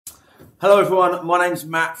Hello everyone, my name's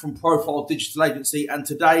Matt from Profile Digital Agency, and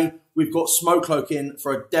today we've got SmokeCloak in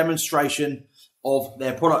for a demonstration of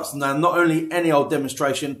their products. Now, not only any old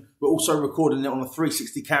demonstration, but also recording it on a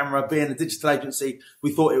 360 camera. Being a digital agency,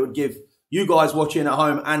 we thought it would give you guys watching at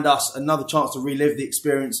home and us another chance to relive the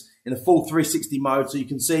experience in a full 360 mode. So you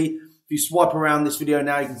can see, if you swipe around this video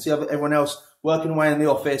now, you can see everyone else working away in the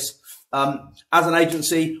office. As an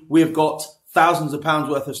agency, we have got thousands of pounds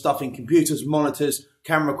worth of stuff in computers, monitors,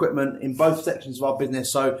 camera equipment in both sections of our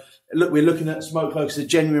business. So look, we're looking at SmokeCloak as a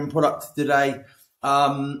genuine product today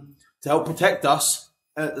to help protect us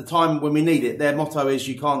at the time when we need it. Their motto is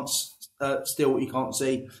you can't steal what you can't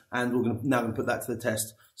see, and we're now going to put that to the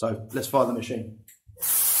test. So let's fire the machine.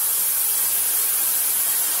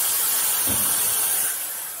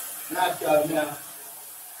 Let's go now.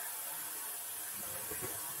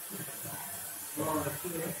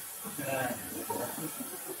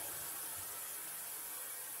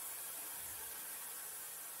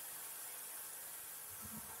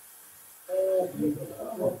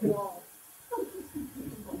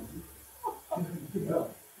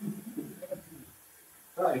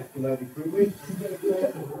 That is bloody creepy.